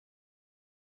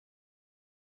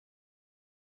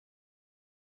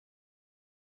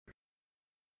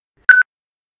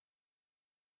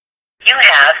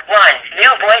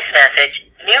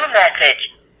message. New message.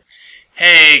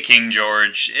 Hey, King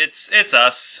George. It's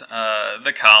us,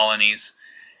 the Colonies.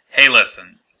 Hey,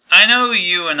 listen. I know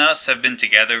you and us have been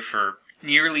together for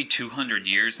nearly 200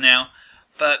 years now,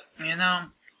 but,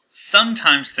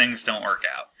 sometimes things don't work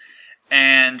out.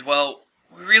 And, well,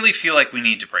 we really feel like we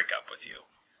need to break up with you.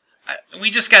 We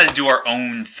just gotta do our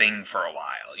own thing for a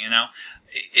while,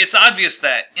 It's obvious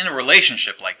that in a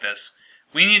relationship like this,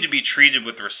 we need to be treated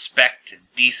with respect and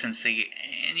decency,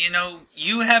 and,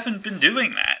 you haven't been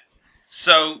doing that.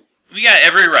 So, we got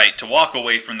every right to walk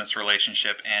away from this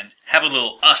relationship and have a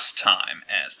little us time,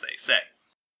 as they say.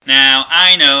 Now,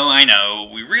 I know,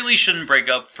 we really shouldn't break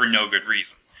up for no good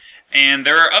reason. And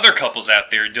there are other couples out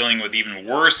there dealing with even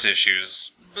worse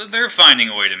issues, but they're finding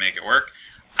a way to make it work.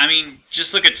 I mean,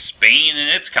 just look at Spain and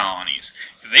its colonies.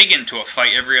 They get into a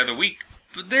fight every other week,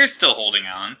 but they're still holding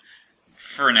on.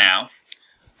 For now.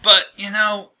 But,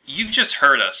 you've just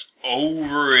hurt us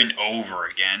over and over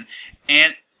again,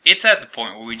 and it's at the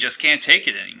point where we just can't take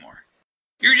it anymore.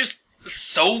 You're just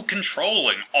so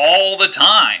controlling all the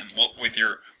time, with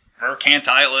your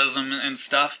mercantilism and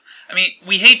stuff. I mean,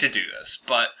 we hate to do this,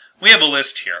 but we have a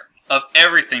list here of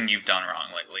everything you've done wrong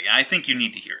lately, and I think you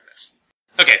need to hear this.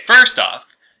 Okay, first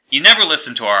off, you never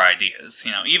listened to our ideas.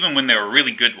 Even when they were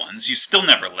really good ones, you still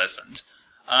never listened.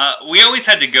 We always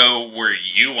had to go where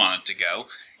you wanted to go,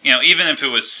 even if it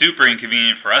was super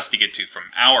inconvenient for us to get to from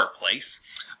our place.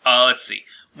 Let's see.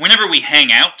 Whenever we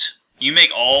hang out, you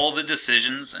make all the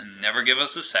decisions and never give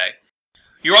us a say.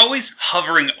 You're always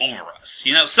hovering over us.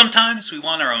 Sometimes we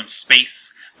want our own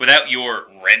space without your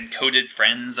red-coated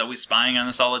friends always spying on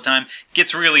us all the time. It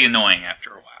gets really annoying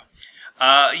after a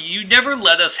while. You never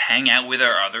let us hang out with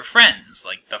our other friends,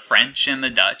 like the French and the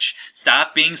Dutch.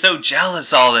 Stop being so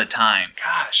jealous all the time.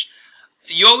 Gosh,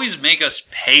 you always make us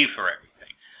pay for everything.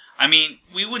 I mean,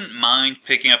 we wouldn't mind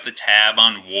picking up the tab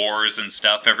on wars and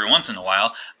stuff every once in a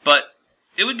while, but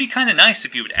it would be kind of nice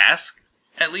if you would ask,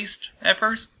 at least at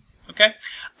first, okay?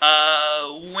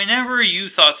 Whenever you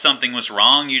thought something was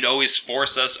wrong, you'd always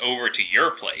force us over to your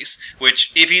place,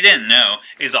 which, if you didn't know,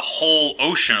 is a whole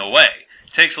ocean away.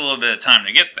 It takes a little bit of time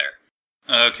to get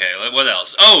there. Okay, what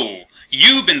else? Oh,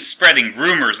 you've been spreading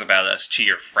rumors about us to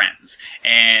your friends,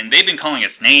 and they've been calling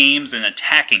us names and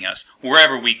attacking us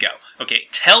wherever we go. Okay,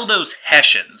 tell those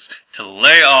Hessians to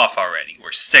lay off already.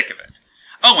 We're sick of it.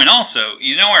 Oh, and also,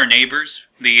 our neighbors,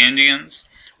 the Indians?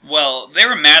 Well, they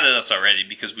were mad at us already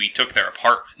because we took their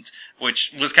apartment,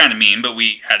 which was kind of mean, but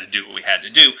we had to do what we had to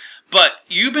do. But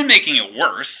you've been making it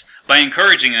worse by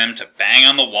encouraging them to bang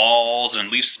on the walls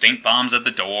and leave stink bombs at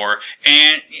the door.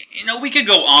 And, we could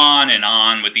go on and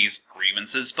on with these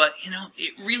grievances, but,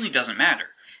 it really doesn't matter.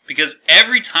 Because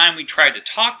every time we try to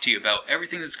talk to you about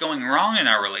everything that's going wrong in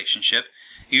our relationship,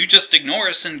 you just ignore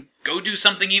us and go do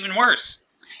something even worse.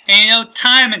 And,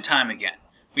 time and time again,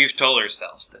 we've told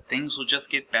ourselves that things will just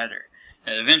get better,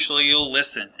 that eventually you'll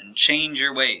listen and change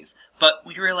your ways. But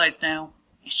we realize now,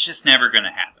 it's just never going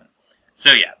to happen.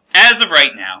 So yeah, as of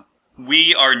right now,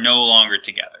 we are no longer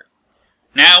together.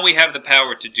 Now we have the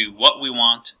power to do what we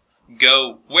want,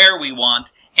 go where we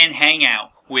want, and hang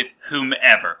out with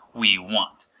whomever we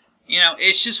want.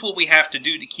 It's just what we have to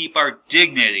do to keep our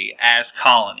dignity as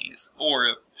colonies,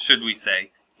 or should we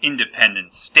say,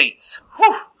 independent states.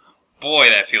 Whew! Boy,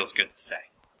 that feels good to say.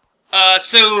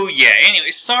 So yeah,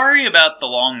 anyway, sorry about the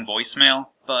long voicemail,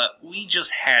 but we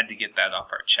just had to get that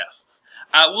off our chests.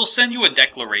 We'll send you a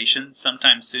declaration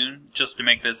sometime soon, just to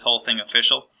make this whole thing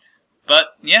official.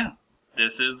 But, yeah,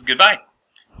 this is goodbye.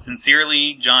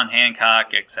 Sincerely, John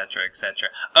Hancock, etc., etc.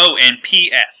 Oh, and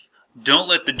P.S. Don't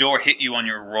let the door hit you on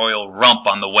your royal rump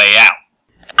on the way out.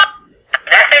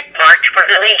 Message marked for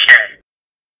deletion.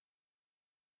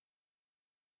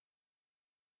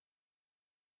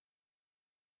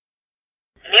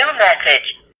 New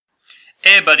message.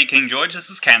 Hey, buddy King George, this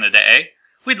is Canada, eh?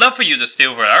 We'd love for you to stay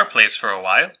over at our place for a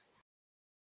while.